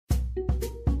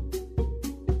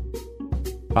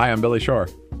Hi, I'm Billy Shore.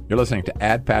 You're listening to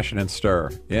Add Passion and Stir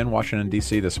in Washington,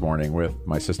 D.C. this morning with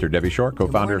my sister, Debbie Shore,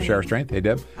 co-founder of Share Strength. Hey,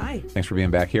 Deb. Hi. Thanks for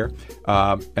being back here.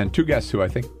 And two guests who I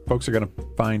think folks are going to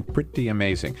find pretty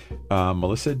amazing.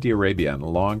 Melissa D'Arabian,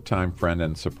 longtime friend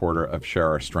and supporter of Share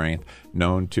Our Strength,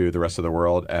 known to the rest of the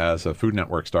world as a Food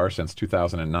Network star since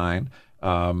 2009.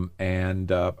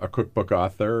 And a cookbook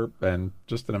author and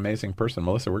just an amazing person.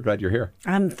 Melissa, we're glad you're here.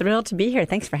 I'm thrilled to be here.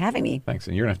 Thanks for having me. Thanks.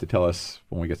 And you're going to have to tell us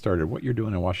when we get started what you're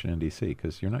doing in Washington, D.C.,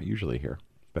 because you're not usually here.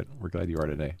 But we're glad you are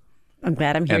today. I'm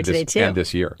glad I'm here today, too. And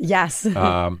this year. Yes.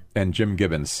 And Jim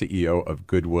Gibbons, CEO of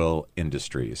Goodwill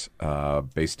Industries,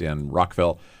 based in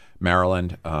Rockville,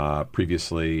 Maryland.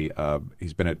 Previously,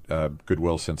 he's been at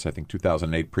Goodwill since, I think,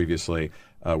 2008. Previously,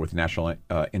 with National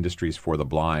Industries for the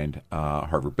Blind,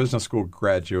 Harvard Business School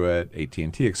graduate,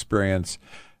 AT&T experience.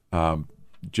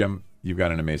 Jim, you've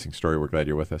got an amazing story. We're glad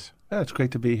you're with us. Yeah, it's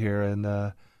great to be here,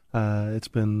 and it's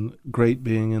been great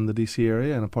being in the D.C.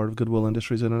 area and a part of Goodwill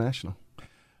Industries International.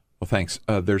 Well, thanks.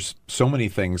 There's so many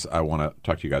things I want to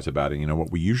talk to you guys about. And,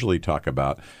 what we usually talk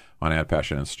about on Add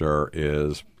Passion and Stir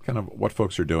is kind of what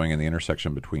folks are doing in the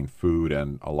intersection between food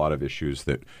and a lot of issues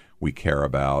that we care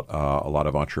about, a lot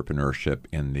of entrepreneurship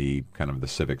in the kind of the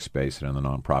civic space and in the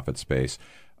nonprofit space.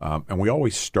 And we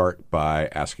always start by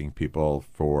asking people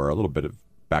for a little bit of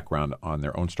background on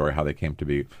their own story, how they came to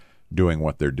be doing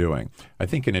what they're doing. I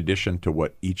think in addition to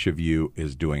what each of you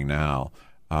is doing now,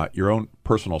 your own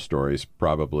personal stories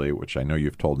probably, which I know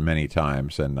you've told many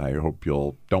times, and I hope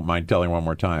you'll don't mind telling one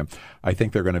more time. I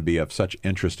think they're going to be of such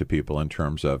interest to people in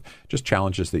terms of just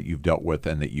challenges that you've dealt with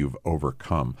and that you've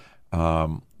overcome.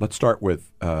 Let's start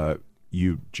with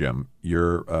you, Jim.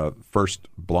 You're first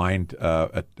blind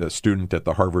student at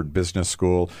the Harvard Business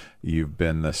School. You've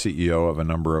been the CEO of a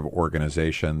number of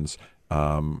organizations.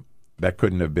 That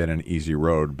couldn't have been an easy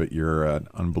road, but you're an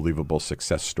unbelievable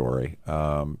success story.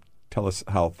 Tell us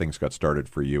how things got started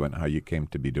for you and how you came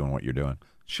to be doing what you're doing.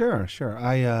 Sure.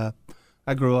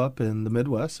 I grew up in the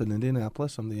Midwest in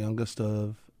Indianapolis. I'm the youngest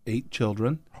of 8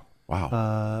 children.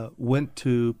 Wow. Went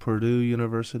to Purdue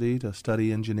University to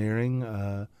study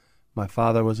engineering. My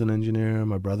father was an engineer.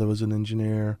 My brother was an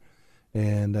engineer.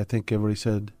 And I think everybody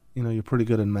said, you're pretty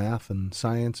good in math and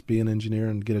science, be an engineer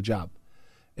and get a job.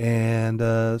 And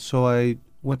so I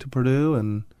went to Purdue,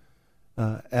 and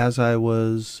as I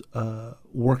was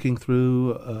working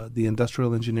through the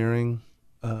industrial engineering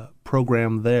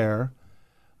program there,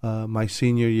 my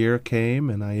senior year came,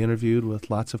 and I interviewed with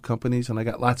lots of companies, and I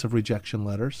got lots of rejection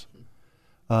letters.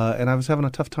 And I was having a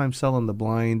tough time selling the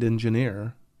blind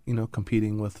engineer,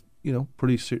 competing with,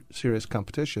 pretty serious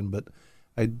competition. But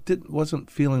I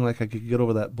wasn't feeling like I could get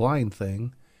over that blind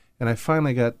thing. And I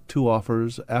finally got 2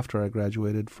 offers after I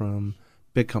graduated from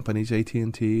big companies,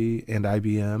 AT&T and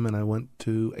IBM, and I went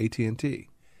to AT&T.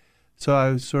 So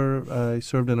I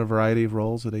served in a variety of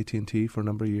roles at AT&T for a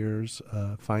number of years,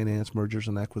 finance, mergers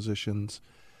and acquisitions,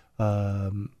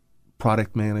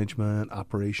 product management,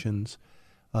 operations,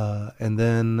 and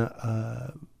then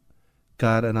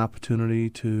got an opportunity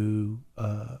to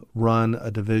run a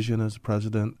division as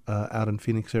president out in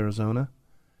Phoenix, Arizona.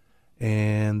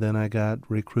 And then I got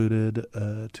recruited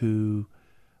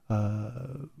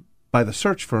by the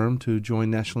search firm to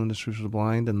join National Industries for the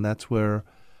Blind, and that's where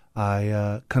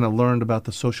I kind of learned about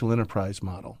the social enterprise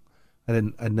model.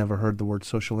 I'd never heard the word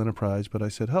social enterprise, but I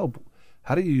said, how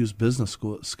do you use business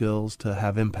skills to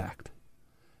have impact?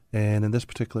 And in this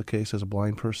particular case, as a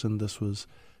blind person, this was,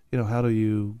 how do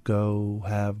you go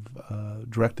have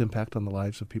direct impact on the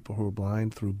lives of people who are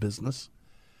blind through business?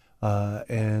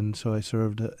 And so I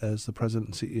served as the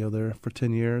president and CEO there for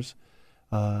 10 years,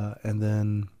 and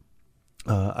then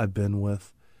I've been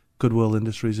with Goodwill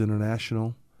Industries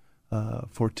International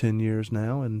for 10 years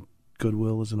now, and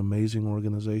Goodwill is an amazing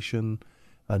organization,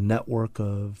 a network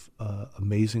of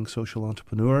amazing social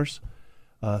entrepreneurs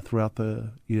throughout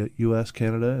the U.S.,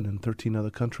 Canada, and in 13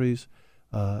 other countries,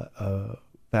 a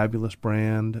fabulous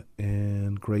brand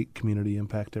and great community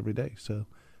impact every day. So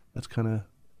that's kind of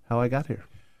how I got here.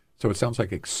 So it sounds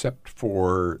like except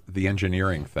for the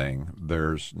engineering thing,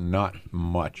 there's not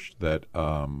much that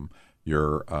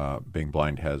your being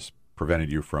blind has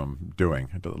prevented you from doing.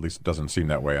 At least it doesn't seem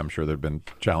that way. I'm sure there have been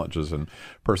challenges and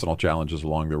personal challenges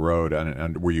along the road.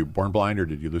 And were you born blind, or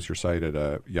did you lose your sight at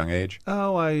a young age?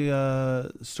 Oh, I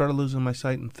started losing my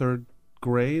sight in 3rd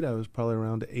grade. I was probably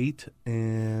around 8,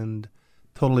 and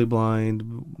totally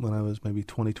blind when I was maybe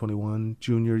 21,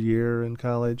 junior year in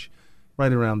college,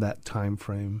 right around that time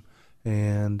frame.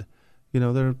 And,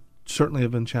 there certainly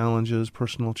have been challenges,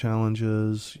 personal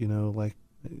challenges, like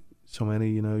so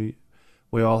many,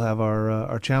 we all have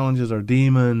our challenges, our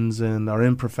demons, and our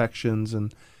imperfections.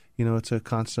 And, it's a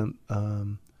constant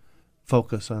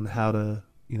focus on how to,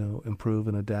 improve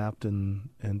and adapt and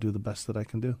do the best that I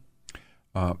can do.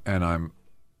 And I'm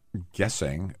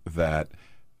guessing that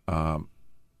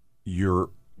you're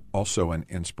also an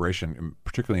inspiration,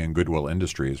 particularly in Goodwill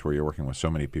Industries, where you're working with so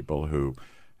many people who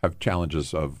have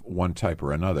challenges of one type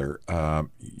or another.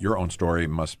 Your own story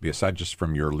must be, aside just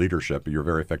from your leadership, your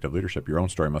very effective leadership, your own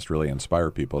story must really inspire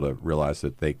people to realize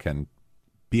that they can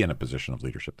be in a position of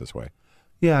leadership this way.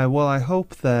 Yeah, well, I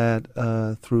hope that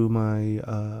through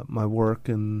my work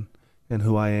and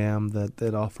who I am,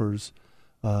 that offers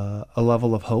a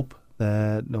level of hope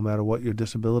that no matter what your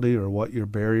disability or what your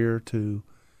barrier to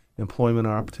employment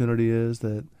or opportunity is,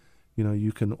 that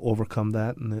you can overcome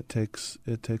that, and it takes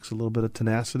a little bit of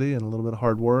tenacity and a little bit of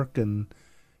hard work, and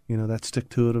that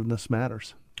stick-to-itiveness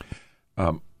matters.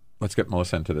 Let's get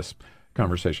Melissa into this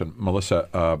conversation.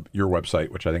 Melissa, your website,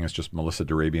 which I think is just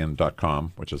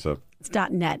melissadarabian.com, which is It's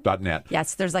 .net. .net.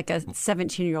 Yes, there's like a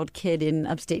 17-year-old kid in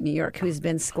upstate New York who's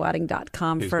been squatting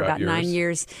 .com for about 9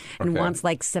 years and wants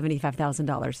like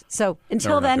 $75,000. So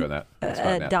until then,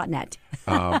 .net.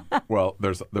 Well,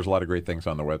 there's a lot of great things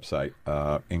on the website,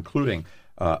 including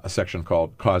a section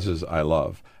called Causes I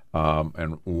Love.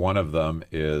 And one of them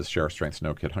is Share Our Strengths,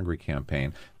 No Kid Hungry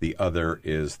campaign. The other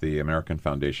is the American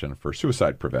Foundation for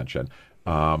Suicide Prevention.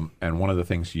 And one of the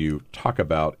things you talk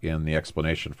about in the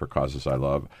explanation for Causes I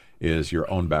Love is your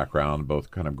own background,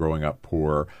 both kind of growing up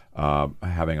poor,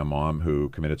 having a mom who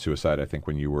committed suicide, I think,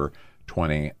 when you were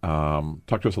 20.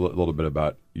 Talk to us a little bit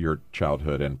about your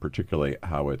childhood and particularly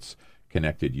how it's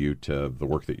connected you to the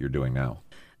work that you're doing now.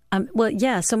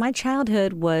 So my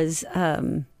childhood was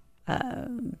sort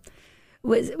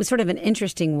of an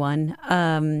interesting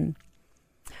one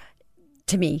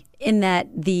to me, in that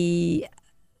the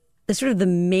sort of the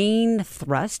main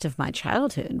thrust of my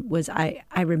childhood was I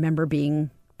remember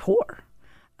being poor.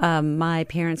 My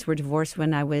parents were divorced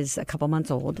when I was a couple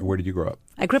months old. Where did you grow up?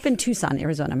 I grew up in Tucson,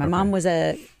 Arizona. My mom was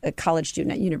a college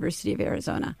student at University of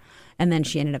Arizona, and then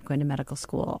she ended up going to medical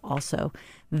school also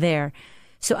there.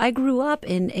 So I grew up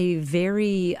in a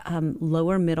very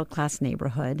lower middle class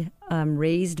neighborhood,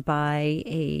 raised by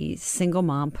a single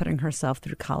mom putting herself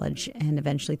through college and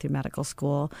eventually through medical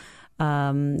school.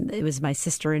 It was my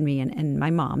sister and me and my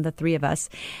mom, the three of us,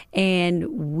 and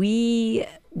we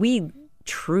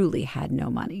truly had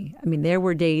no money. I mean, there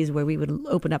were days where we would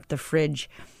open up the fridge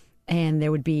and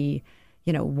there would be,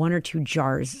 one or two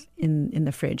jars in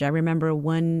the fridge. I remember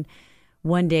one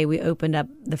day we opened up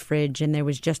the fridge and there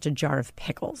was just a jar of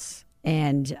pickles.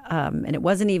 And it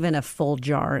wasn't even a full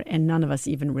jar, and none of us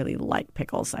even really liked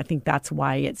pickles. I think that's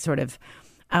why it sort of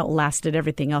outlasted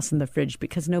everything else in the fridge,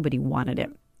 because nobody wanted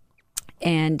it.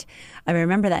 And I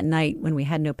remember that night when we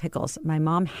had no pickles, my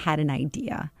mom had an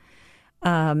idea.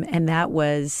 And that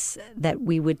was that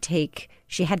we would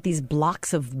she had these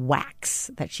blocks of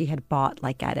wax that she had bought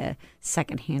like at a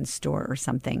secondhand store or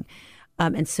something.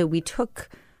 And so we took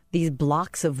these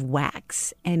blocks of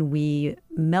wax and we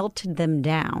melted them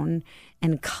down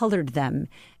and colored them,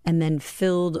 and then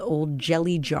filled old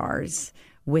jelly jars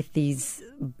with this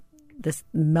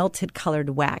melted colored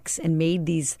wax and made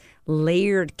these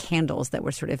layered candles that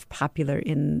were sort of popular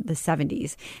in the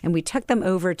 70s. And we took them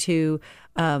over to,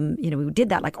 we did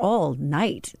that like all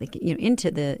night,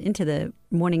 into the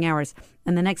morning hours.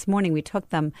 And the next morning we took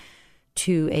them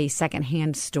to a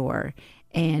secondhand store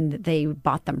and they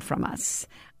bought them from us.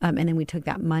 And then we took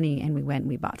that money and we went and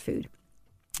we bought food.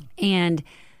 And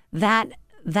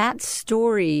that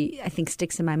story, I think,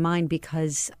 sticks in my mind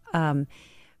because,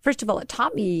 first of all, it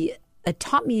taught me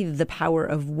the power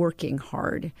of working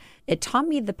hard. It taught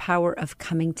me the power of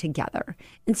coming together.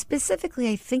 And specifically,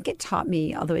 I think it taught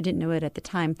me, although I didn't know it at the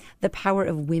time, the power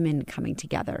of women coming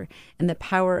together and the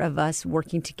power of us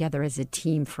working together as a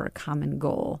team for a common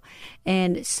goal.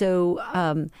 And so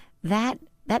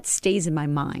that stays in my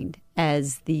mind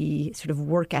as the sort of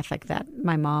work ethic that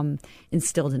my mom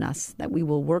instilled in us, that we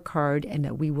will work hard and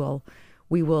that we will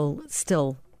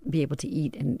still be able to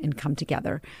eat and come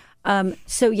together.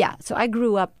 So I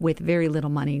grew up with very little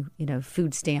money,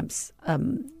 food stamps.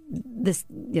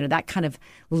 That kind of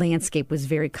landscape was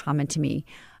very common to me.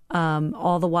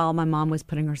 All the while my mom was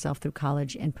putting herself through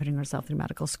college and putting herself through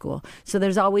medical school. So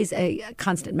there's always a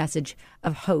constant message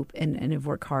of hope and of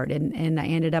work hard. And I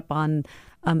ended up on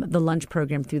the lunch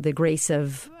program through the grace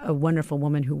of a wonderful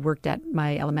woman who worked at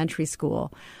my elementary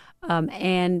school.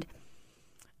 And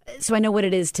so I know what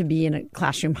it is to be in a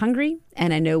classroom hungry,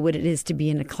 and I know what it is to be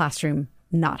in a classroom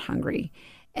not hungry.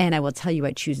 And I will tell you,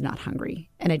 I choose not hungry.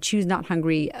 And I choose not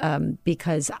hungry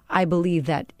because I believe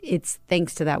that it's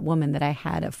thanks to that woman that I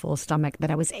had a full stomach, that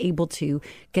I was able to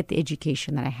get the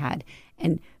education that I had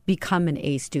and become an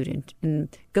A student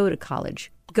and go to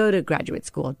college, go to graduate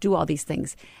school, do all these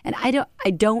things. And I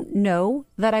don't know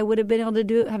that I would have been able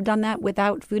to have done that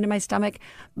without food in my stomach,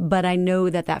 but I know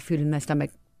that food in my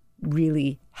stomach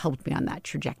really helped me on that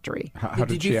trajectory. How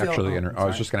did she actually I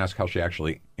was just going to ask how she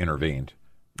actually intervened,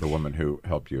 the woman who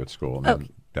helped you at school. And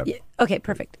okay,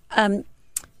 perfect.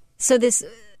 So this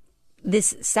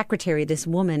secretary, this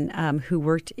woman who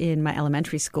worked in my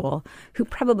elementary school, who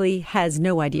probably has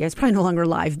no idea, is probably no longer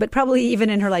alive, but probably even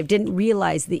in her life didn't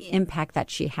realize the impact that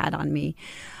she had on me.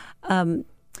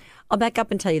 I'll back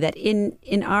up and tell you that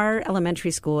in our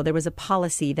elementary school, there was a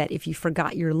policy that if you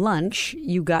forgot your lunch,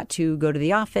 you got to go to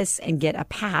the office and get a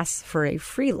pass for a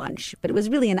free lunch. But it was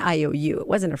really an IOU. It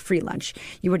wasn't a free lunch.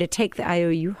 You were to take the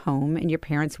IOU home, and your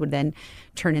parents would then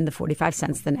turn in the 45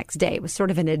 cents the next day. It was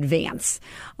sort of an advance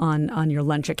on your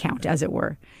lunch account, as it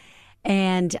were.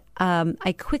 And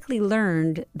I quickly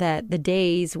learned that the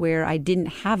days where I didn't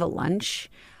have a lunch,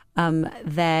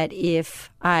 that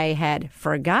if I had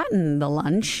forgotten the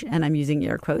lunch, and I'm using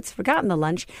air quotes, forgotten the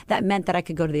lunch, that meant that I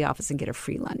could go to the office and get a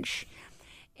free lunch.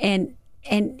 And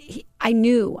I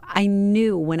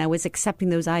knew when I was accepting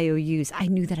those IOUs, I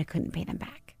knew that I couldn't pay them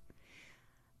back.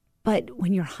 But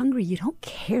when you're hungry, you don't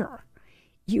care.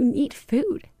 You need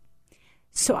food.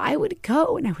 So I would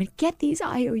go and I would get these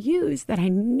IOUs that I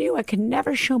knew I could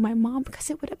never show my mom because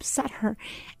it would upset her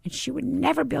and she would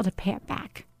never be able to pay it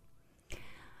back.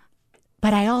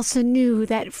 But I also knew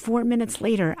that 4 minutes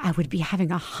later, I would be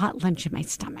having a hot lunch in my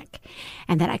stomach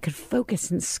and that I could focus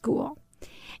in school.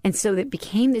 And so it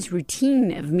became this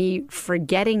routine of me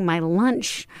forgetting my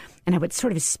lunch, and I would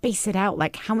sort of space it out,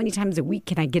 like how many times a week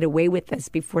can I get away with this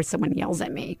before someone yells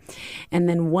at me? And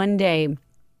then one day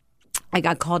I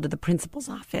got called to the principal's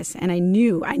office, and I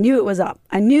knew it was up.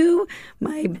 I knew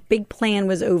my big plan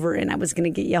was over and I was going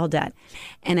to get yelled at.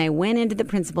 And I went into the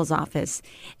principal's office,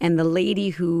 and the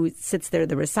lady who sits there,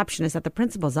 the receptionist at the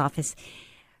principal's office,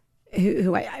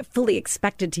 who I fully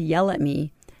expected to yell at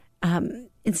me,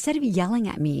 instead of yelling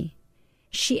at me,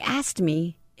 she asked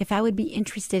me if I would be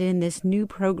interested in this new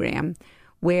program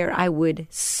where I would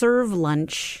serve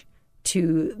lunch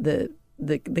to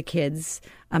the kids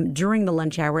during the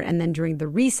lunch hour, and then during the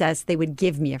recess, they would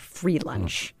give me a free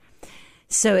lunch.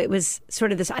 So it was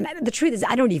sort of this. And the truth is,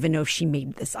 I don't even know if she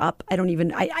made this up. I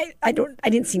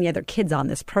didn't see any other kids on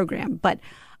this program, but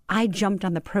I jumped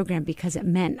on the program because it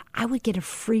meant I would get a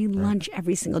free lunch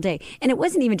every single day. And it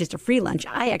wasn't even just a free lunch.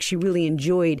 I actually really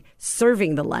enjoyed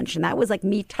serving the lunch. And that was like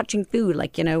me touching food.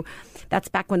 Like, that's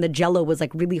back when the Jell-O was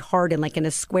like really hard and like in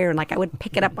a square. And like I would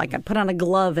pick it up, like I'd put on a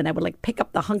glove and I would like pick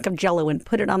up the hunk of Jell-O and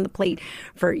put it on the plate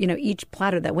for, each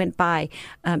platter that went by,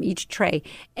 each tray.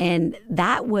 And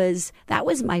that was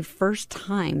my first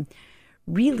time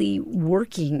really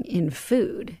working in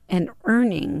food and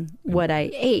earning what I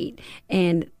ate.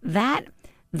 And that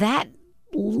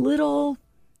little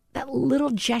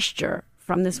gesture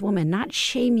from this woman, not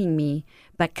shaming me,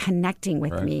 but connecting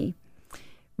with me,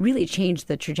 really changed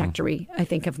the trajectory, I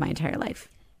think, of my entire life.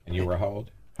 And you were how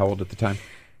old? How old at the time?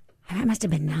 I must have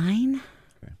been 9.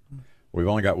 Okay. We've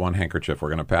only got one handkerchief. We're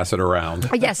going to pass it around.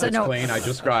 Oh, yes, it's clean. I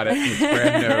just got it. It's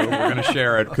brand new. We're going to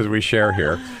share it because we share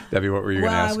here. Debbie, what were you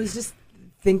going to ask? Well, I was just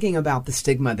thinking about the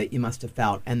stigma that you must have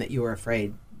felt and that you were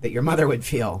afraid that your mother would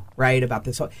feel, right, about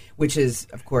this, which is,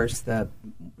 of course,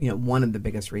 one of the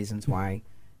biggest reasons why,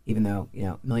 even though,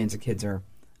 millions of kids are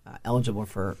eligible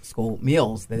for school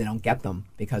meals, they don't get them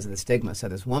because of the stigma. So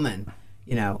this woman,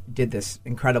 did this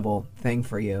incredible thing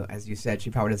for you. As you said, she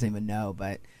probably doesn't even know,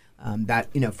 but that,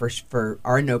 for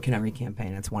our No Canary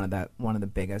campaign, it's one of the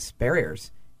biggest barriers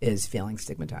is feeling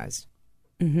stigmatized.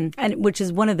 Mm-hmm. And which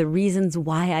is one of the reasons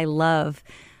why I love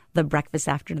the Breakfast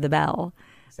After the Bell.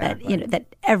 Exactly.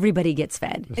 That everybody gets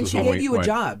fed. And she gave you a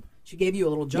job. She gave you a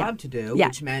little job to do, Yeah.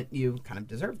 which meant you kind of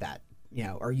deserved that,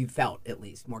 or you felt at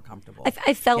least more comfortable.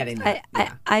 I felt getting that,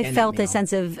 I getting felt that a meal.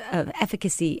 sense of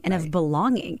efficacy and of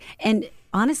belonging, and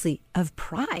honestly, of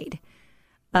pride.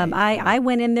 I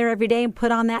went in there every day and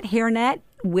put on that hairnet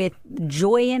with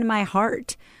joy in my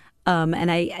heart, and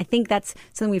I think that's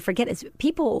something we forget is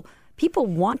people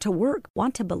want to work,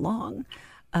 want to belong.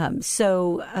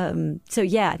 So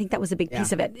yeah, I think that was a big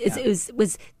piece of it. It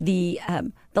was the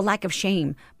lack of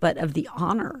shame, but of the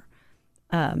honor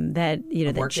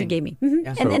that she gave me,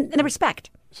 and the respect.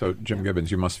 So, Jim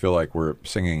Gibbons, you must feel like we're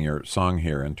singing your song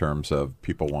here in terms of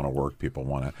people want to work, people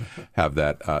want to have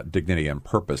that dignity and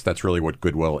purpose. That's really what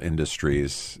Goodwill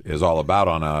Industries is all about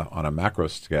on a macro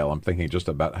scale. I'm thinking just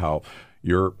about how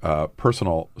your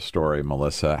personal story,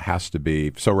 Melissa, has to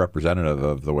be so representative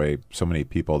of the way so many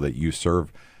people that you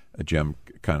serve, Jim,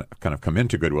 kind of come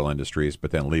into Goodwill Industries,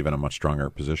 but then leave in a much stronger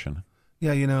position.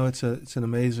 Yeah, it's an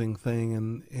amazing thing,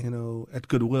 and at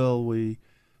Goodwill we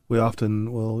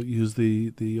often will use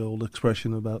the old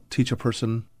expression about teach a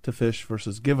person to fish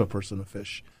versus give a person a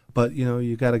fish. But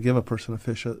you got to give a person a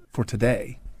fish for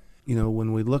today.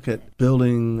 When we look at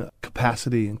building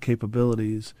capacity and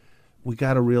capabilities, we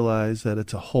got to realize that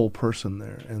it's a whole person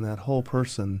there, and that whole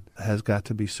person has got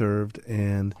to be served,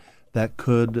 and that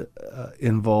could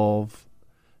involve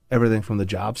everything from the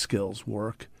job skills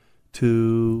work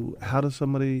to how is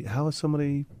somebody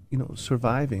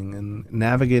surviving and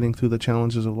navigating through the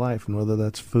challenges of life, and whether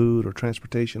that's food or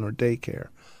transportation or daycare.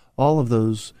 All of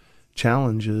those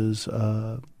challenges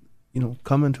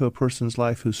come into a person's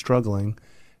life who's struggling,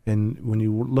 and when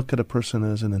you look at a person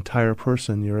as an entire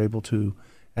person, you're able to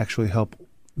actually help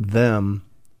them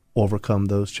overcome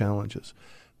those challenges.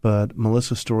 But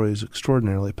Melissa's story is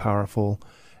extraordinarily powerful,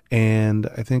 and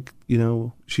I think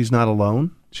she's not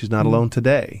alone. She's not alone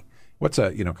today. What's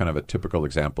a kind of a typical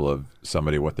example of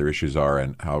somebody, what their issues are,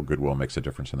 and how Goodwill makes a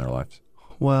difference in their lives?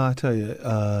 Well, I tell you,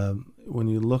 when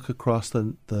you look across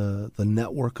the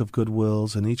network of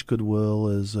Goodwills, and each Goodwill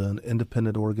is an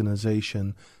independent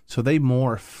organization, so they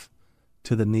morph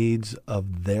to the needs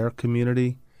of their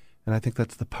community, and I think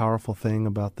that's the powerful thing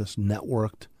about this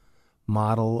networked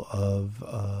model of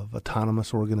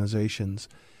autonomous organizations,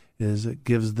 is it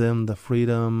gives them the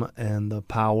freedom and the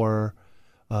power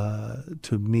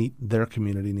to meet their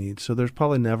community needs. So there's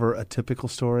probably never a typical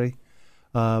story,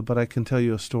 but I can tell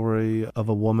you a story of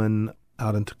a woman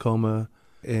out in Tacoma,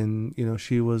 and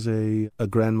she was a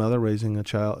grandmother raising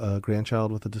a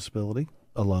grandchild with a disability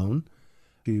alone.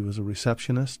 She was a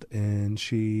receptionist, and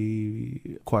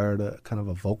she acquired a kind of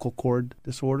a vocal cord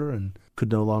disorder and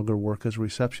could no longer work as a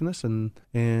receptionist.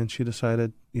 And she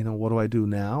decided, what do I do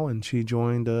now? And she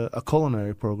joined a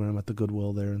culinary program at the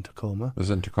Goodwill there in Tacoma. This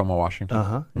is in Tacoma,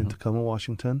 Washington? In Tacoma,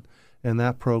 Washington. And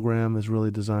that program is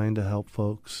really designed to help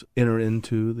folks enter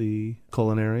into the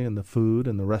culinary and the food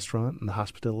and the restaurant and the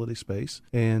hospitality space.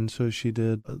 And so she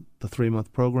did the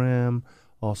 3-month program,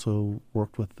 also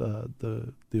worked with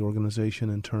the organization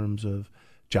in terms of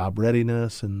job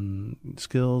readiness and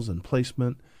skills and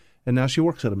placement. And now she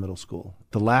works at a middle school.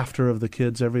 The laughter of the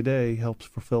kids every day helps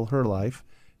fulfill her life,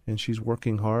 and she's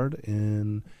working hard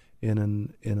in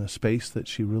a space that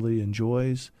she really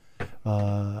enjoys.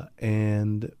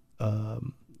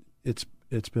 It's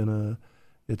been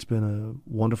a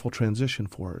wonderful transition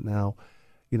for her. Now,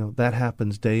 that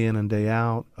happens day in and day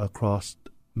out across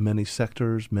many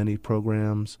sectors, many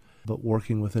programs, but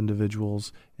working with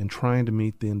individuals and trying to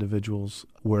meet the individuals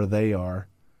where they are,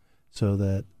 so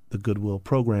that the Goodwill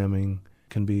programming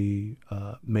can be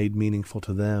made meaningful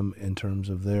to them in terms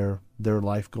of their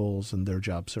life goals and their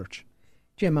job search.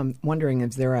 Jim, I'm wondering,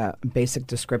 is there a basic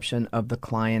description of the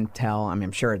clientele? I mean,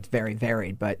 I'm sure it's very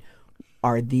varied, but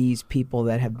are these people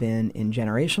that have been in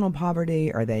generational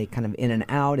poverty? Are they kind of in and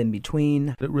out, in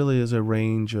between? It really is a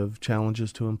range of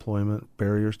challenges to employment,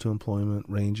 barriers to employment,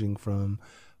 ranging from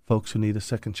folks who need a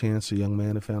second chance, a young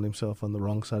man who found himself on the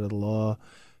wrong side of the law,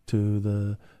 to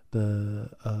the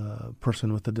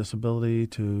person with a disability,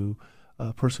 to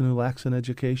a person who lacks an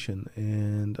education,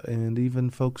 and even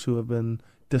folks who have been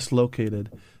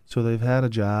dislocated. So they've had a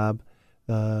job.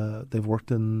 They've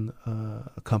worked in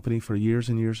a company for years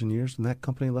and years and years, and that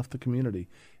company left the community,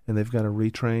 and they've got to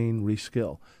retrain,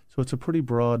 reskill. So it's a pretty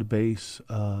broad base,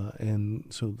 and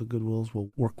so the Goodwills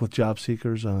will work with job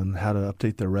seekers on how to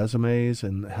update their resumes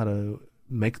and how to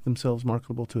make themselves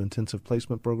marketable, to intensive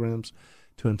placement programs,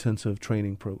 to intensive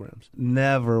training programs.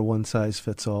 Never one size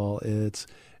fits all.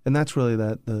 And that's really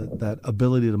that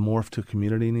ability to morph to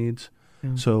community needs.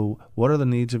 Yeah. So what are the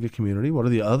needs of your community? What are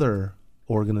the other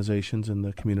organizations in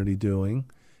the community doing?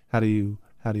 How do you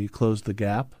close the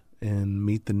gap and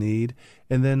meet the need?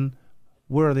 And then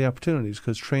where are the opportunities?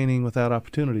 Because training without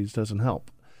opportunities doesn't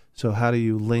help. So how do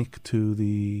you link to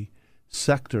the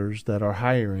sectors that are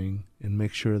hiring and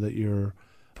make sure that you're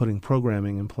putting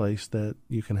programming in place that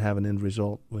you can have an end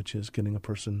result, which is getting a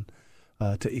person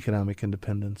to economic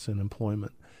independence and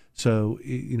employment. So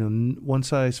one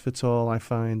size fits all, I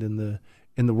find, in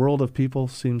the world of people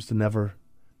seems to never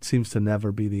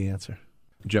be the answer.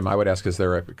 Jim, I would ask, is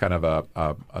there a kind of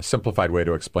a simplified way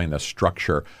to explain the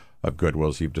structure of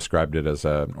Goodwills? You've described it as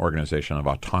an organization of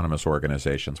autonomous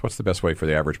organizations. What's the best way for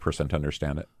the average person to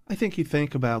understand it? I think you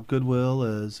think about Goodwill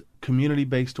as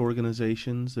community-based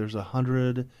organizations. There's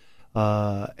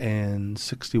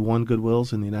 161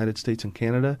 Goodwills in the United States and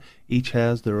Canada. Each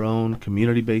has their own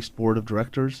community-based board of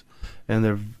directors, and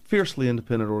they're fiercely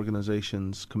independent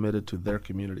organizations committed to their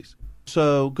communities.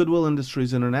 So Goodwill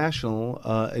Industries International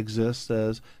exists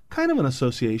as kind of an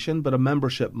association, but a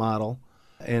membership model.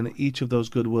 And each of those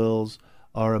Goodwills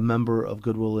are a member of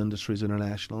Goodwill Industries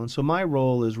International. And so my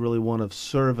role is really one of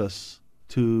service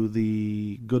to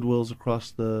the Goodwills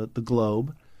across the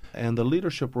globe. And the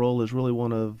leadership role is really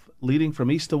one of leading from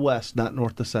east to west, not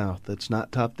north to south. It's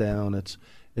not top down. It's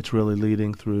really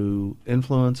leading through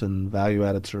influence and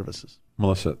value-added services.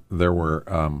 Melissa, there were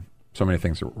so many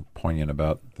things that were poignant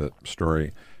about the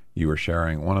story you were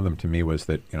sharing. One of them to me was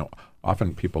that,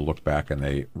 often people look back and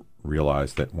they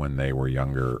realize that when they were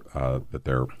younger, that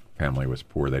their family was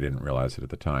poor. They didn't realize it at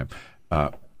the time.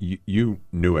 You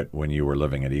knew it when you were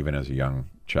living it, even as a young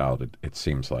child, it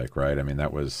seems like, right? I mean,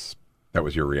 that was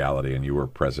your reality, and you were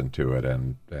present to it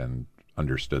and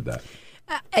understood that.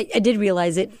 I did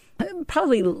realize it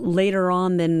probably later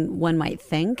on than one might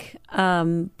think.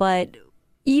 But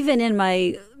even in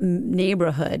my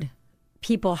neighborhood,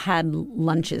 people had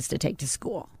lunches to take to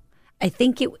school. I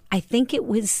think it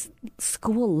was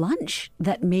school lunch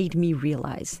that made me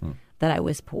realize that I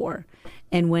was poor.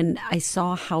 And when I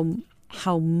saw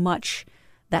how much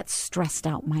that stressed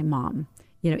out my mom,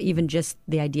 even just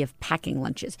the idea of packing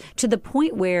lunches, to the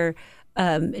point where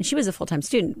and she was a full-time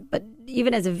student, but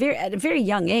even at a very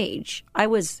young age, I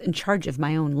was in charge of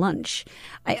my own lunch.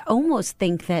 I almost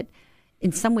think that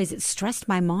in some ways it stressed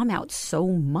my mom out so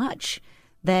much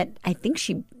that I think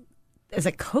she, as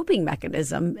a coping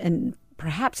mechanism, and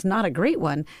perhaps not a great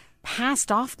one,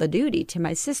 passed off the duty to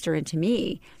my sister and to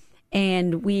me.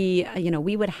 And we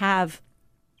would have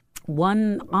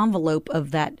one envelope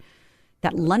of that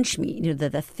lunch meat,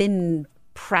 the thin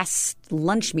pressed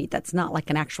lunch meat that's not like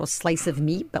an actual slice of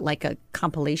meat, but like a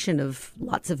compilation of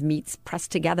lots of meats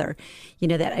pressed together,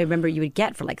 that I remember you would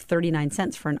get for like 39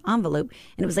 cents for an envelope.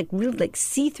 And it was like really like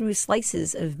see-through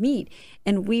slices of meat.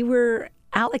 And we were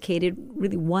allocated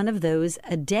really one of those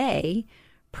a day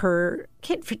per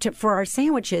kid for our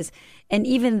sandwiches. And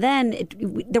even then,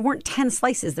 there weren't 10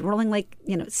 slices. There were only like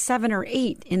 7 or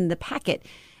 8 in the packet.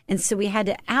 And so we had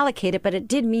to allocate it, but it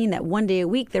did mean that one day a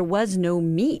week there was no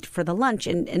meat for the lunch,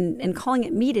 and calling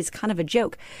it meat is kind of a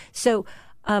joke. So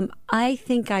I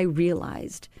think I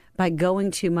realized by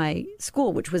going to my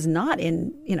school, which was not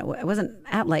in, I wasn't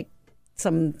at like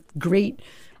some great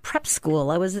prep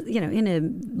school. I was, in a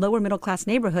lower middle class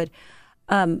neighborhood.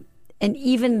 And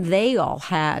even they all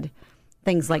had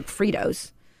things like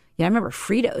Fritos. I remember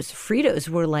Fritos. Fritos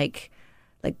were like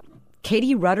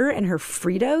Katie Rudder and her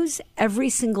Fritos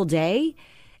every single day.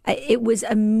 It was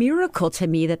a miracle to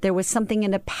me that there was something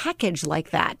in a package like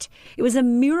that. It was a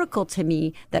miracle to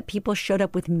me that people showed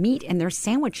up with meat in their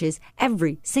sandwiches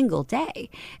every single day.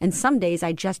 And some days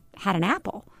I just had an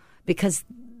apple because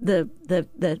the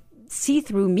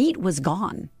see-through meat was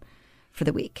gone for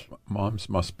the week. Moms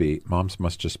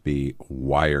must just be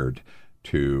wired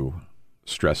to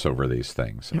stress over these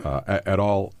things at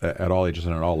all ages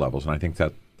and at all levels. And I think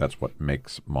that's what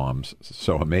makes moms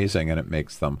so amazing, and it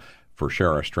makes them, for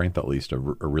sure, our strength at least, a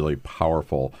really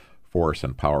powerful force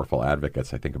and powerful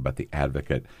advocates. I think about the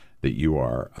advocate that you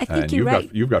are. I think you're right.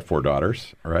 You've got 4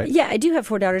 daughters, right? Yeah, I do have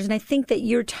 4 daughters, and I think that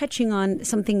you're touching on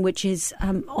something which is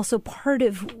also part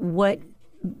of what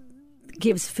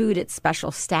gives food its special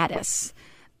status.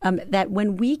 That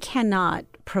when we cannot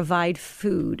provide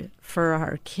food for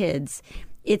our kids,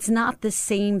 it's not the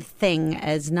same thing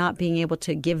as not being able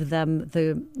to give them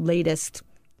the latest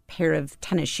pair of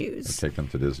tennis shoes. Or take them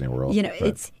to Disney World.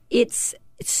 It's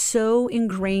so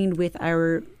ingrained with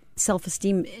our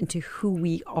self-esteem into who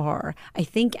we are. I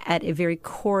think at a very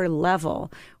core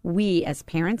level, we as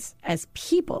parents, as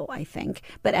people, I think,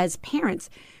 but as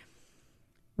parents,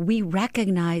 we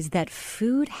recognize that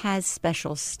food has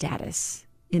special status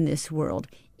in this world,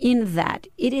 in that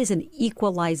it is an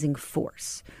equalizing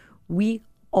force. We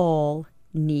all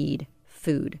need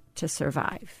food to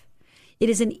survive. It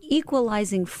is an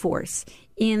equalizing force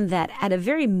in that at a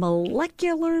very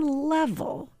molecular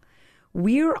level,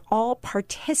 we're all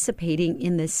participating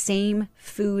in the same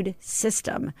food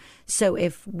system. So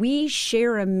if we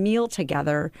share a meal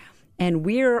together and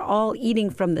we're all eating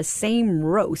from the same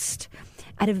roast,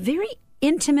 at a very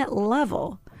intimate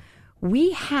level,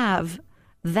 we have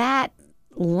that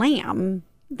lamb's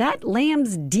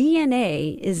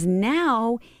DNA is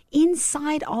now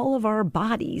inside all of our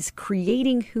bodies,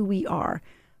 creating who we are.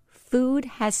 Food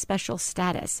has special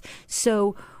status.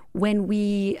 So when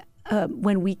we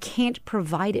can't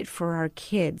provide it for our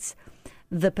kids,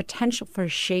 the potential for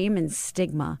shame and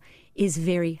stigma is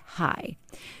very high.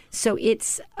 So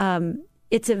it's a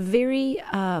very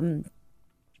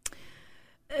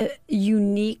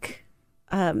unique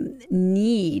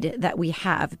need that we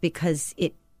have, because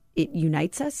it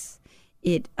unites us.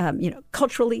 It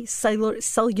culturally,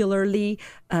 cellularly,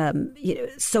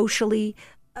 socially,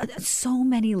 so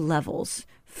many levels.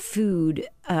 food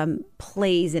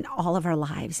plays in all of our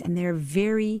lives. And there are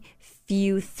very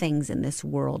few things in this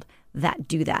world that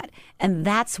do that. And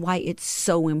that's why it's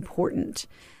so important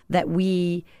that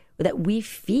we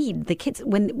feed the kids.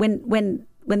 When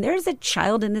there's a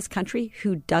child in this country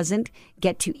who doesn't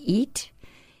get to eat,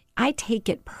 I take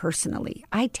it personally.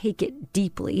 I take it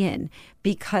deeply in,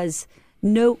 because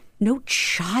no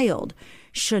child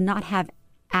should not have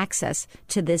access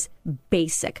to this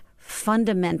basic,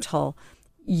 fundamental,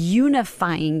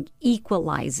 unifying,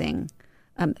 equalizing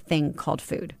thing called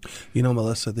food. You know,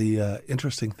 Melissa, the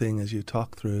interesting thing as you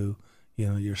talk through,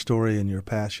 your story and your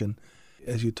passion,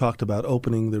 as you talked about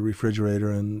opening the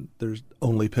refrigerator and there's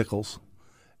only pickles,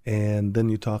 and then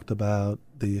you talked about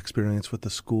the experience with the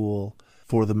school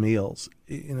for the meals,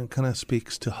 it kind of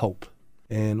speaks to hope.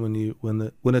 And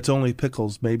when it's only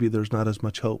pickles, maybe there's not as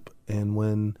much hope. And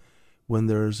when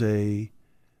there's an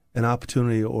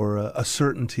opportunity or a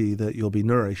certainty that you'll be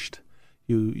nourished,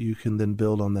 you can then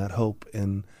build on that hope.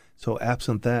 And so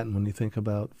absent that, and when you think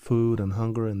about food and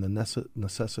hunger and the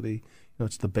necessity,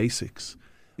 it's the basics.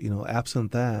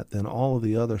 Absent that, then all of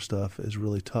the other stuff is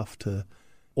really tough to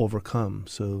overcome.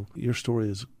 So your story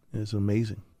is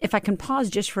amazing. If I can pause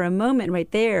just for a moment right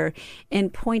there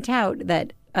and point out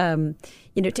that, to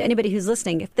anybody who's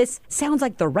listening, if this sounds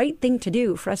like the right thing to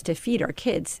do for us to feed our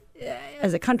kids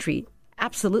as a country,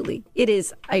 absolutely. It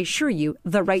is, I assure you,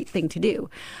 the right thing to do.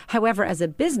 However, as a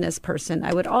business person,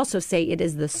 I would also say it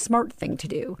is the smart thing to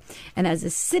do. And as a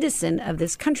citizen of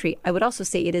this country, I would also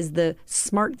say it is the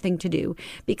smart thing to do,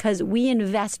 because we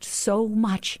invest so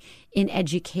much in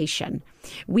education.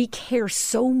 We care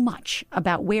so much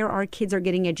about where our kids are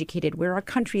getting educated, where our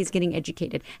country is getting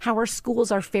educated, how our schools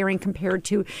are faring compared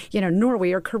to,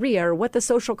 Norway or Korea, or what the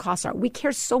social costs are. We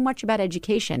care so much about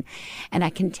education. And I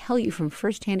can tell you from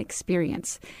firsthand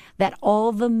experience that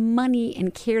all the money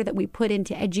and care that we put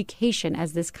into education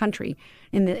as this country,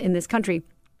 in this country,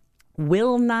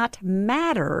 will not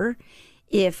matter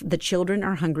if the children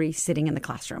are hungry sitting in the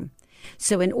classroom.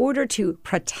 So in order to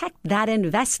protect that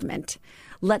investment,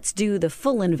 let's do the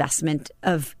full investment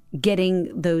of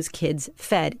getting those kids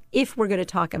fed, if we're going to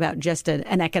talk about just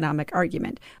an economic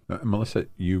argument. Melissa,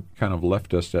 you kind of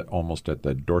left us almost at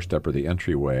the doorstep or the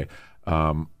entryway.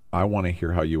 I want to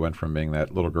hear how you went from being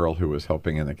that little girl who was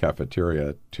helping in the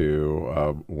cafeteria to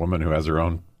a woman who has her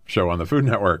own show on the Food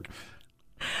Network.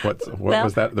 What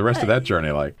was that? The rest of that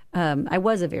journey like? I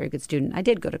was a very good student. I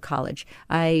did go to college.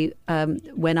 I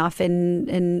went off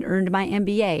and earned my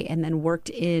MBA, and then worked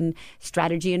in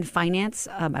strategy and finance.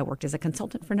 I worked as a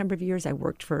consultant for a number of years. I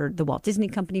worked for the Walt Disney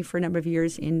Company for a number of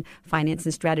years in finance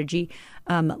and strategy.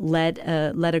 Led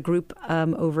a group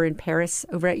over in Paris,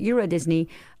 over at Euro Disney,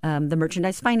 the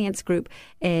merchandise finance group,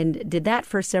 and did that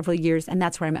for several years. And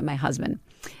that's where I met my husband.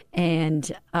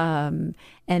 And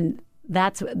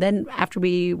then after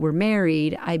we were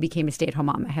married, I became a stay-at-home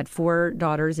mom. I had 4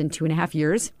 daughters in 2.5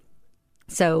 years.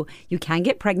 So you can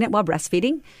get pregnant while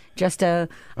breastfeeding. Just a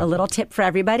little tip for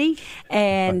everybody.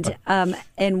 And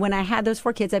when I had those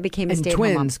 4 kids, I became a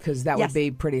stay-at-home mom. Twins, because that would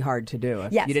be pretty hard to do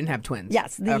if you didn't have twins.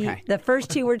 Yes. The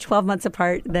first 2 were 12 months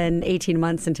apart, then 18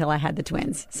 months until I had the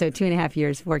twins. So 2.5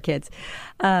 years, 4 kids.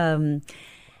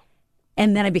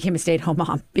 And then I became a stay-at-home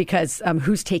mom, because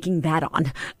who's taking that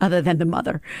on other than the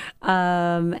mother?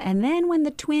 And then when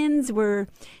the twins were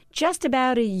just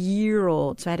about a year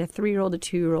old, so I had a 3-year-old, a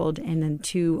 2-year-old, and then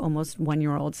 2 almost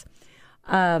 1-year-olds,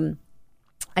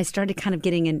 I started kind of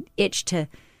getting an itch to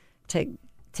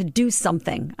do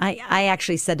something. I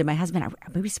actually said to my husband,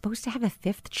 are we supposed to have a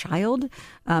 5th child?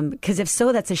 Because if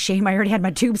so, that's a shame. I already had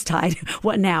my tubes tied.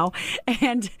 What now?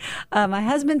 And my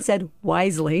husband said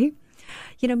wisely,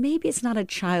 maybe it's not a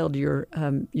child you're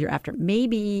after.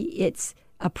 Maybe it's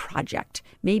a project.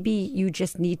 Maybe you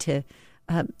just need to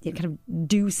kind of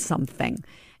do something.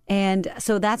 And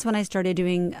so that's when I started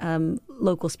doing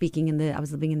local speaking. I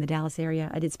was living in the Dallas area.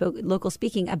 I did local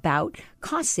speaking about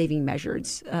cost-saving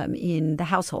measures in the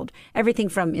household. Everything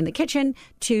from in the kitchen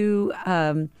to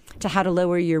how to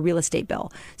lower your real estate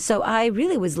bill. So I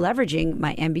really was leveraging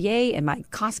my MBA and my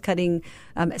cost-cutting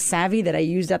savvy that I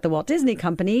used at the Walt Disney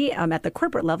Company at the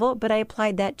corporate level, but I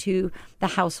applied that to the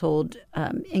household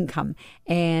income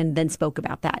and then spoke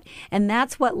about that. And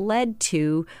that's what led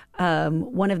to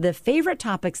one of the favorite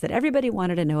topics that everybody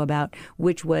wanted to know about,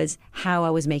 which was how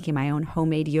I was making my own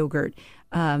homemade yogurt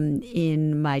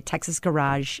in my Texas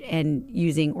garage and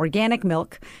using organic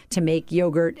milk to make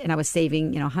yogurt. And I was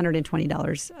saving,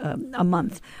 $120 a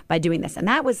month by doing this. And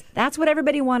that's what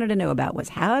everybody wanted to know about, was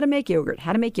how to make yogurt.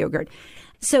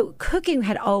 So cooking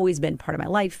had always been part of my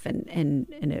life and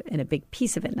a big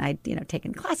piece of it. And I'd,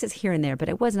 taken classes here and there, but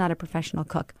I was not a professional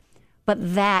cook.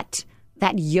 But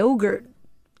that yogurt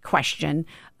question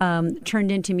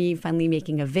turned into me finally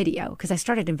making a video, because I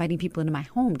started inviting people into my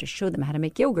home to show them how to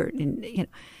make yogurt. And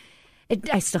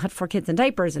I still had 4 kids in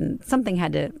diapers, and something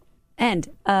had to end.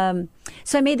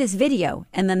 So I made this video,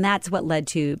 and then that's what led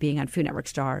to being on Food Network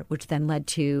Star, which then led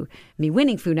to me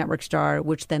winning Food Network Star,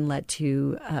 which then led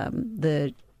to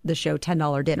the show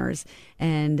 $10 Dinners,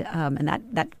 and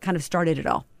that kind of started it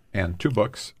all. And 2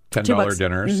 books, $10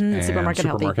 Dinners, and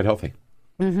Supermarket Healthy.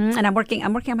 Mm-hmm. And I'm working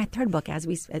on my 3rd book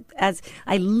as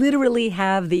I literally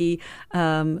have the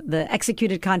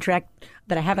executed contract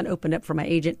that I haven't opened up for my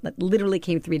agent that literally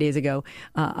came 3 days ago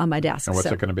on my desk. And what's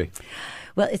it going to be?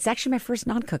 Well, it's actually my first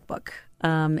non-cookbook,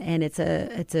 and it's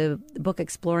a book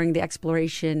exploring the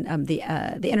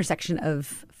intersection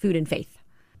of food and faith.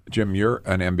 Jim, you're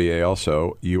an MBA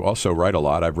also. You also write a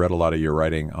lot. I've read a lot of your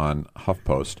writing on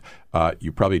HuffPost.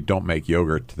 You probably don't make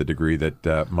yogurt to the degree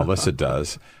that Melissa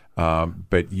does.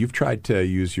 But you've tried to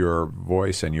use your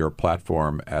voice and your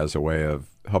platform as a way of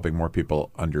helping more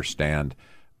people understand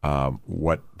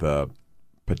what the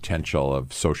potential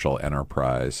of social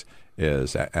enterprise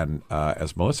is. And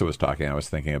as Melissa was talking, I was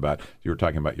thinking about, you were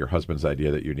talking about your husband's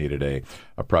idea that you needed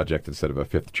a project instead of a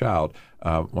 5th child.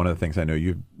 One of the things I know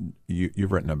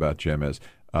you've written about, Jim, is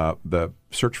the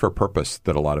search for purpose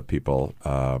that a lot of people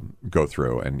go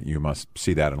through, and you must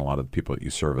see that in a lot of the people that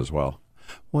you serve as well.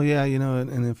 Well, yeah,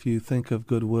 and if you think of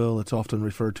Goodwill, it's often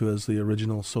referred to as the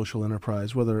original social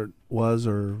enterprise. Whether it was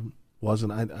or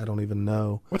wasn't, I don't even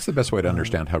know. What's the best way to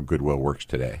understand how Goodwill works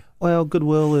today? Well,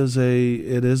 Goodwill is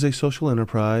a social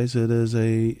enterprise. It is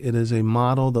a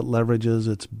model that leverages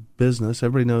its business.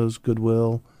 Everybody knows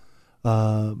Goodwill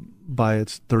by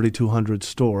its 3,200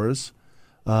 stores.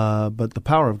 But the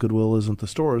power of Goodwill isn't the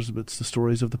stores, but it's the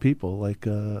stories of the people, like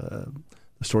the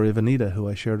story of Anita, who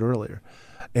I shared earlier.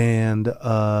 And,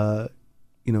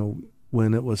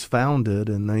 when it was founded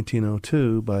in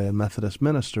 1902 by a Methodist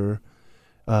minister,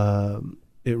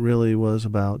 it really was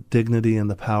about dignity and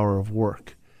the power of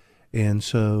work. And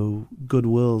so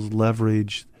Goodwill's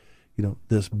leveraged,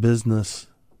 this business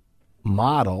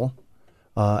model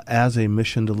as a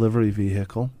mission delivery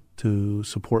vehicle to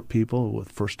support people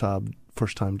with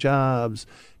first-time jobs,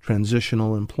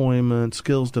 transitional employment,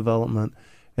 skills development,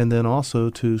 and then also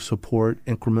to support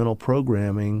incremental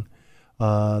programming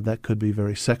that could be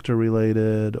very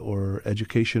sector-related or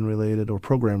education-related or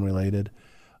program-related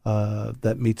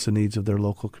that meets the needs of their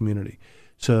local community.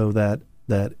 So that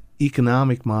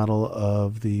economic model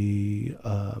of the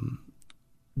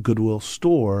Goodwill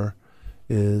store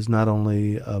is not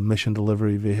only a mission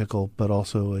delivery vehicle but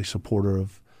also a supporter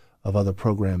of other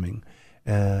programming.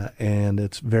 And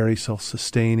it's very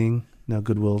self-sustaining. Now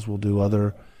Goodwills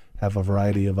will have a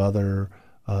variety of other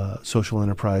social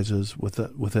enterprises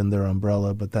within their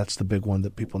umbrella, but that's the big one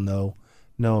that people know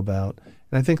about.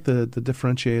 And I think the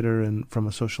differentiator and from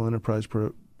a social enterprise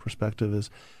perspective is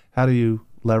how do you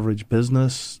leverage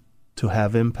business to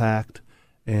have impact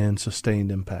and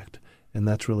sustained impact? And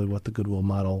that's really what the Goodwill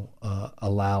model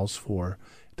allows for.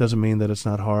 It doesn't mean that it's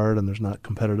not hard and there's not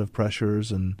competitive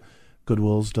pressures, and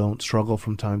Goodwills don't struggle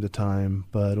from time to time,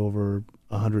 but over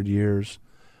 100 years,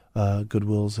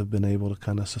 Goodwills have been able to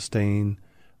kind of sustain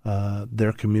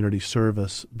their community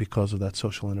service because of that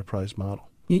social enterprise model.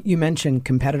 You mentioned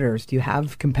competitors. Do you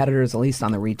have competitors, at least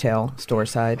on the retail store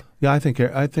side? Yeah, I think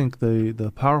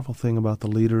the powerful thing about the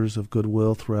leaders of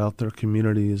Goodwill throughout their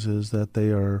communities is that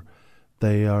they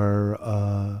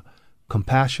are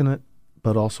compassionate,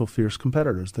 but also fierce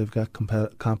competitors. They've got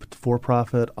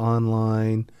for-profit,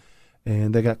 online,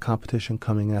 and they got competition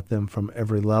coming at them from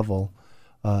every level.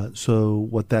 So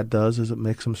what that does is it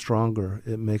makes them stronger.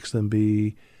 It makes them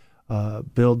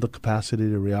build the capacity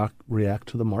to react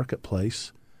to the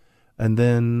marketplace. And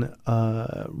then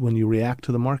when you react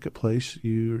to the marketplace,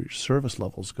 your service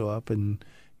levels go up and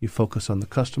you focus on the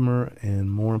customer,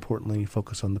 and more importantly, you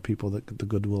focus on the people that the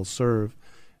Goodwills serve.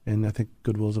 And I think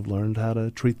Goodwills have learned how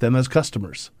to treat them as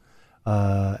customers.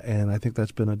 And I think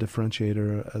that's been a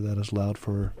differentiator that has allowed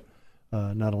for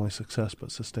not only success but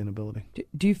sustainability.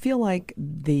 Do you feel like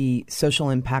the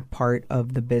social impact part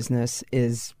of the business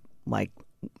is like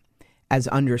as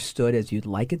understood as you'd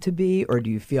like it to be, or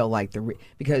do you feel like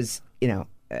because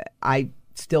I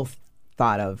still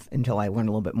thought of, until I learned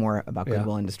a little bit more about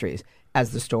Goodwill Industries,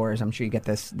 as the stores. I'm sure you get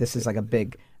this. This is like a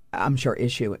big, I'm sure,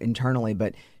 issue internally.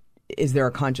 But is there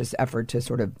a conscious effort to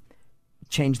sort of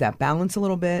change that balance a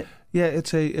little bit? Yeah,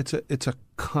 it's a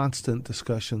constant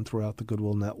discussion throughout the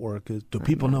Goodwill network. Do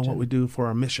people know what we do for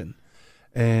our mission?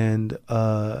 And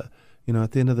at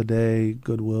the end of the day,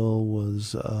 Goodwill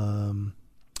was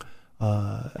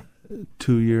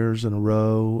 2 years in a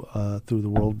row through the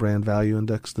World Brand Value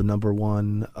Index, the number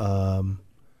one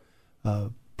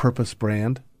purpose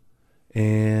brand.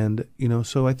 And,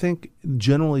 so I think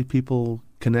generally people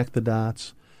connect the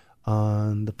dots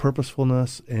on the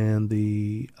purposefulness and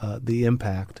the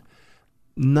impact.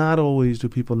 Not always do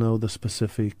people know the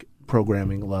specific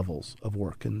programming levels of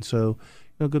work. And so,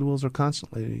 Goodwills are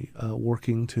constantly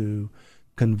working to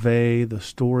convey the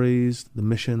stories, the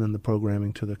mission, and the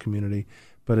programming to the community.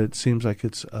 But it seems like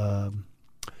it's,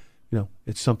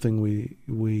 it's something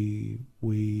we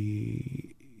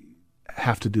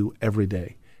have to do every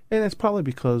day. And it's probably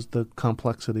because the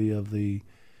complexity of the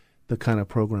kind of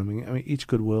programming. I mean, each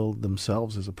Goodwill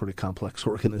themselves is a pretty complex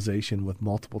organization with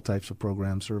multiple types of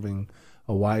programs serving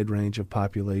a wide range of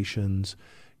populations,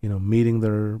 meeting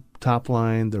their top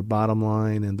line, their bottom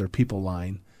line, and their people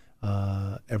line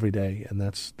every day. And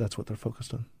that's what they're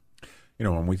focused on.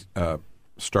 When we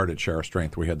started Share Our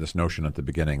Strength, we had this notion at the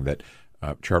beginning that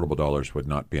charitable dollars would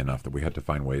not be enough, that we had to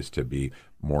find ways to be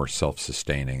more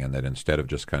self-sustaining, and that instead of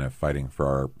just kind of fighting for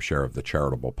our share of the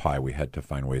charitable pie, we had to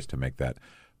find ways to make that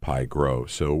pie grow.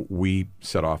 So we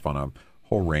set off on a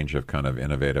whole range of kind of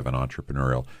innovative and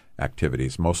entrepreneurial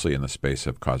activities, mostly in the space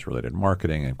of cause-related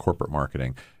marketing and corporate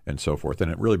marketing and so forth.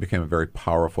 And it really became a very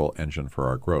powerful engine for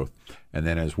our growth. And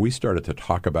then as we started to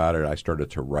talk about it, I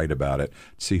started to write about it,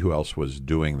 see who else was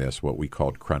doing this, what we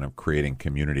called kind of creating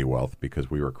community wealth, because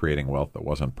we were creating wealth that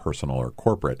wasn't personal or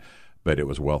corporate, but it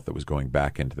was wealth that was going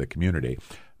back into the community.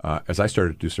 As I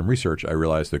started to do some research, I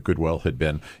realized that Goodwill had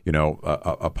been,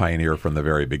 a pioneer from the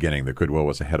very beginning. That Goodwill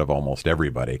was ahead of almost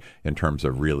everybody in terms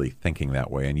of really thinking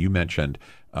that way. And you mentioned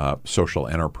social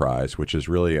enterprise, which is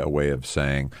really a way of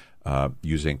saying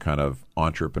using kind of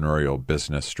entrepreneurial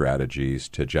business strategies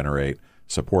to generate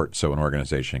support so an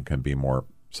organization can be more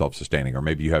self-sustaining. Or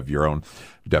maybe you have your own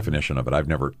definition of it. I've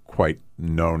never quite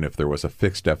known if there was a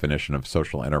fixed definition of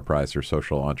social enterprise or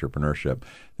social entrepreneurship.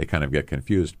 They kind of get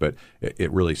confused. But it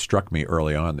really struck me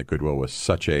early on that Goodwill was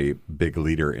such a big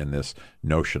leader in this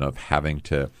notion of having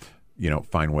to,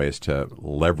 find ways to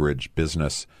leverage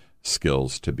business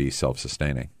skills to be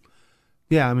self-sustaining.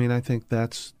 Yeah, I mean, I think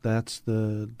that's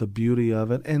the beauty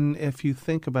of it. And if you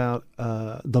think about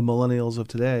the millennials of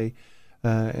today,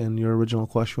 and your original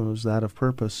question was that of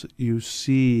purpose, you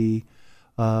see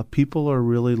people are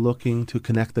really looking to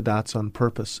connect the dots on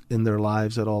purpose in their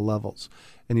lives at all levels.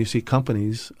 And you see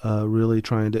companies really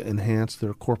trying to enhance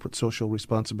their corporate social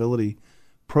responsibility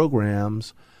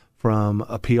programs from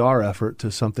a PR effort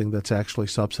to something that's actually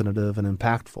substantive and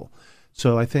impactful.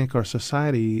 So I think our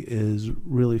society is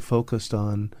really focused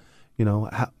on,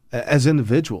 how, as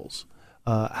individuals,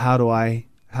 how do I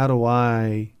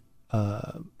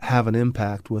have an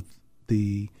impact with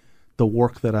the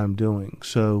work that I'm doing.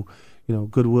 So,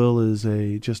 Goodwill is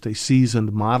just a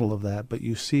seasoned model of that, but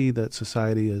you see that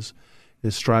society is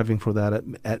striving for that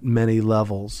at many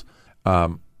levels.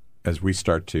 As we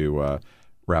start to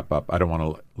wrap up, I don't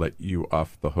want to let you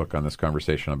off the hook on this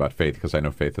conversation about faith, because I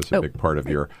know faith is a big part of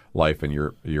your life, and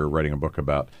you're writing a book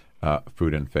about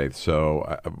food and faith.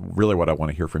 So really what I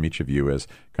want to hear from each of you is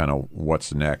kind of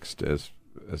what's next as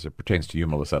it pertains to you,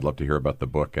 Melissa. I'd love to hear about the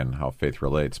book and how faith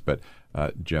relates. But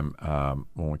Jim,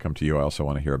 when we come to you, I also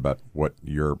want to hear about what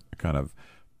your kind of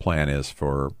plan is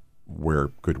for where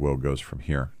Goodwill goes from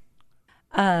here.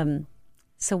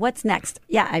 So what's next?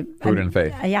 Yeah, food and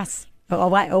faith. Yes.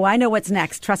 I know what's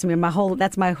next. Trust me,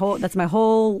 that's my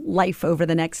whole life over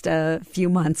the next few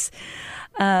months.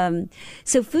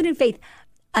 So food and faith,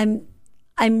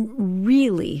 I'm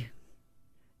really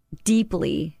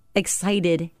deeply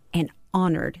excited and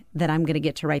honored that I'm going to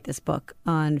get to write this book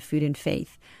on food and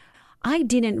faith. I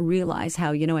didn't realize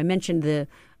how, I mentioned the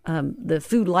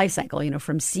food life cycle,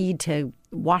 from seed to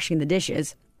washing the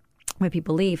dishes when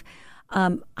people leave.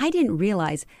 I didn't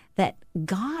realize that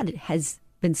God has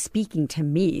been speaking to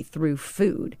me through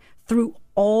food, through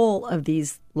all of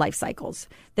these life cycles.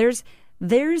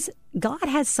 God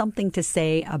has something to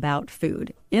say about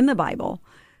food in the Bible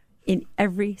in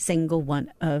every single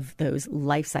one of those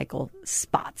life cycle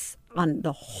spots on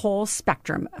the whole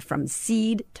spectrum from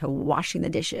seed to washing the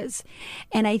dishes.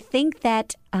 And I think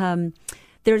that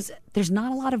there's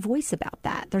not a lot of voice about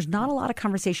that. There's not a lot of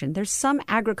conversation. There's some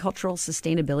agricultural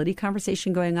sustainability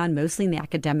conversation going on, mostly in the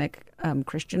academic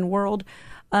Christian world.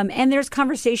 And there's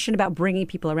conversation about bringing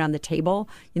people around the table,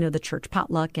 the church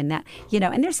potluck and that,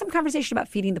 and there's some conversation about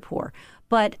feeding the poor.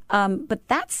 But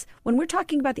that's, when we're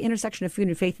talking about the intersection of food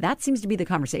and faith, that seems to be the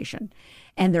conversation.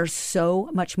 And there's so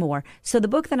much more. So the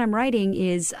book that I'm writing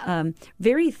is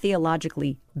very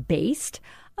theologically based.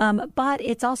 But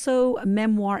it's also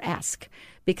memoir-esque,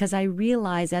 because I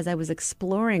realized as I was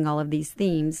exploring all of these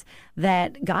themes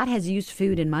that God has used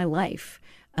food in my life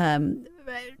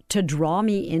to draw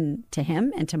me into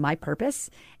Him and to my purpose.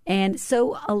 And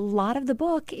so a lot of the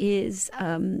book is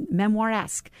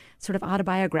memoir-esque, sort of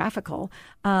autobiographical,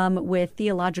 with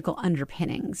theological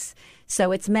underpinnings.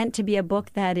 So it's meant to be a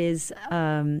book that is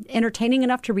entertaining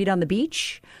enough to read on the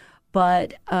beach,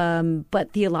 but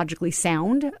theologically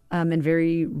sound and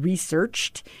very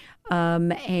researched.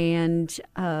 My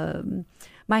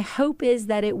hope is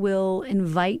that it will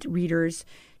invite readers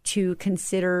to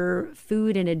consider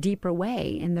food in a deeper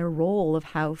way, in their role of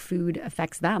how food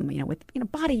affects them, with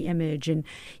body image. And,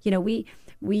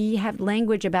 we have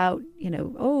language about,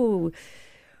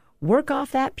 work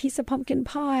off that piece of pumpkin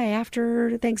pie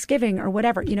after Thanksgiving or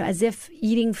whatever, as if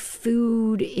eating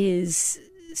food is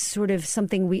sort of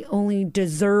something we only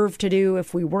deserve to do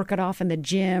if we work it off in the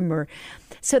gym. Or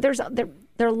so there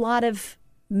are a lot of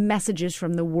messages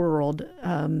from the world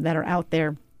that are out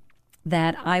there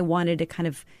that I wanted to kind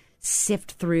of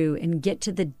sift through and get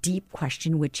to the deep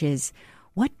question, which is,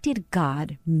 what did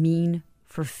God mean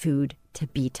for food to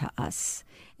be to us?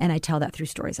 And I tell that through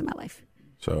stories in my life.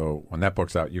 So when that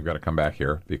book's out, you've got to come back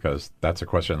here, because that's a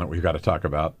question that we've got to talk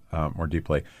about more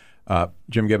deeply.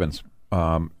 Jim Gibbons,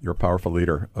 you're a powerful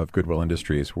leader of Goodwill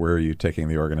Industries. Where are you taking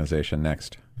the organization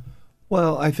next?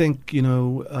 Well, I think,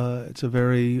 it's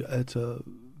a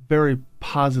very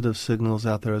positive signals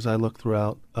out there as I look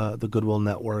throughout the Goodwill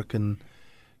network. And,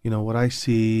 what I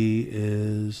see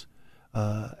is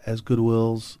as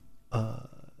Goodwills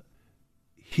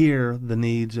hear the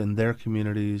needs in their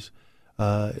communities,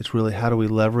 it's really how do we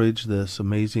leverage this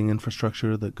amazing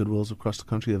infrastructure that Goodwills across the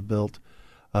country have built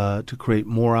to create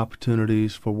more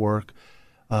opportunities for work.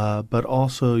 But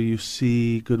also you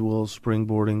see Goodwills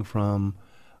springboarding from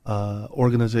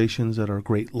organizations that are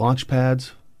great launch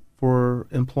pads for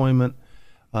employment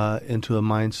into a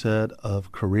mindset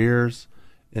of careers,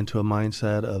 into a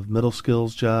mindset of middle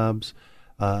skills jobs,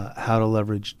 how to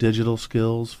leverage digital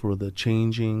skills for the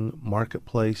changing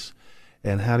marketplace,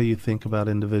 and how do you think about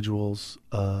individuals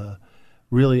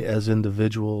really as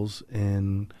individuals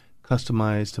and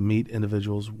customize to meet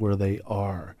individuals where they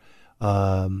are.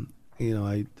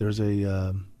 There's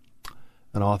an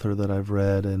author that I've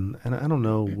read, and I don't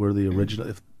know where the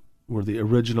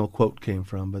original quote came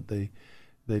from, but they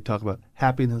talk about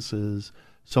happiness is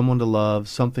someone to love,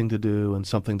 something to do, and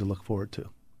something to look forward to.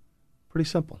 Pretty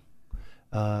simple,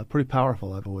 pretty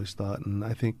powerful, I've always thought. And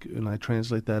I think when I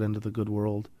translate that into the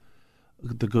Goodwill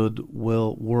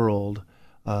world,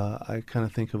 I kind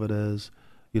of think of it as,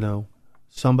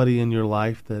 somebody in your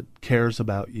life that cares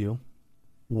about you,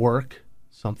 work,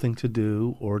 something to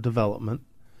do, or development,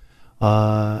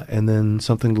 and then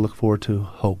something to look forward to,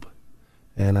 hope.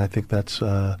 And I think that's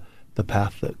the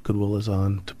path that Goodwill is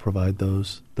on, to provide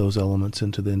those elements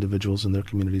into the individuals in their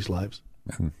communities' lives.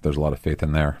 And there's a lot of faith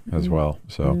in there as well.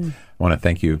 So I want to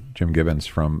thank you, Jim Gibbons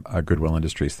from Goodwill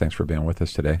Industries. Thanks for being with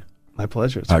us today. My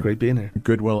pleasure. It's great being here.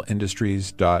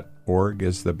 GoodwillIndustries.org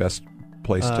is the best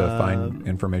place to find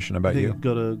information about you.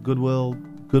 Go to goodwill.org,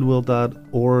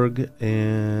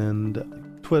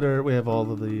 and Twitter. We have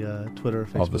all of the Twitter,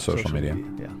 Facebook, all the social media.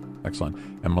 Yeah. Excellent.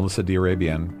 And Melissa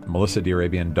D'Arabian,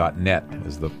 melissadiarabian.net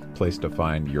is the place to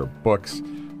find your books,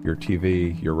 your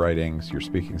TV, your writings, your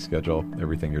speaking schedule,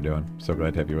 everything you're doing. So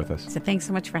glad to have you with us. So thanks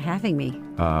so much for having me.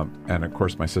 And of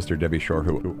course, my sister Debbie Shore,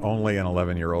 who only an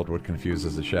 11-year-old would confuse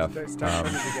as a chef. Thanks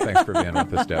for being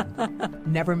with us, Deb.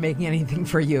 Never making anything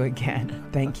for you again.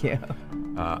 Thank you.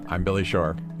 I'm Billy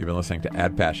Shore. You've been listening to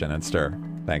Add Passion and Stir.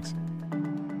 Thanks.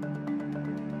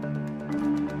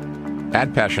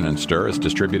 Add Passion and Stir is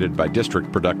distributed by District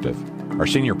Productive. Our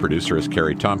senior producer is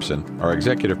Carrie Thompson. Our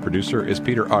executive producer is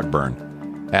Peter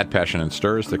Ogburn. Add Passion and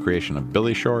Stir is the creation of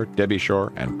Billy Shore, Debbie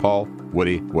Shore, and Paul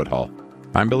Woody Woodhull.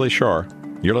 I'm Billy Shore.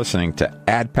 You're listening to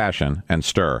Add Passion and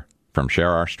Stir from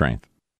Share Our Strength.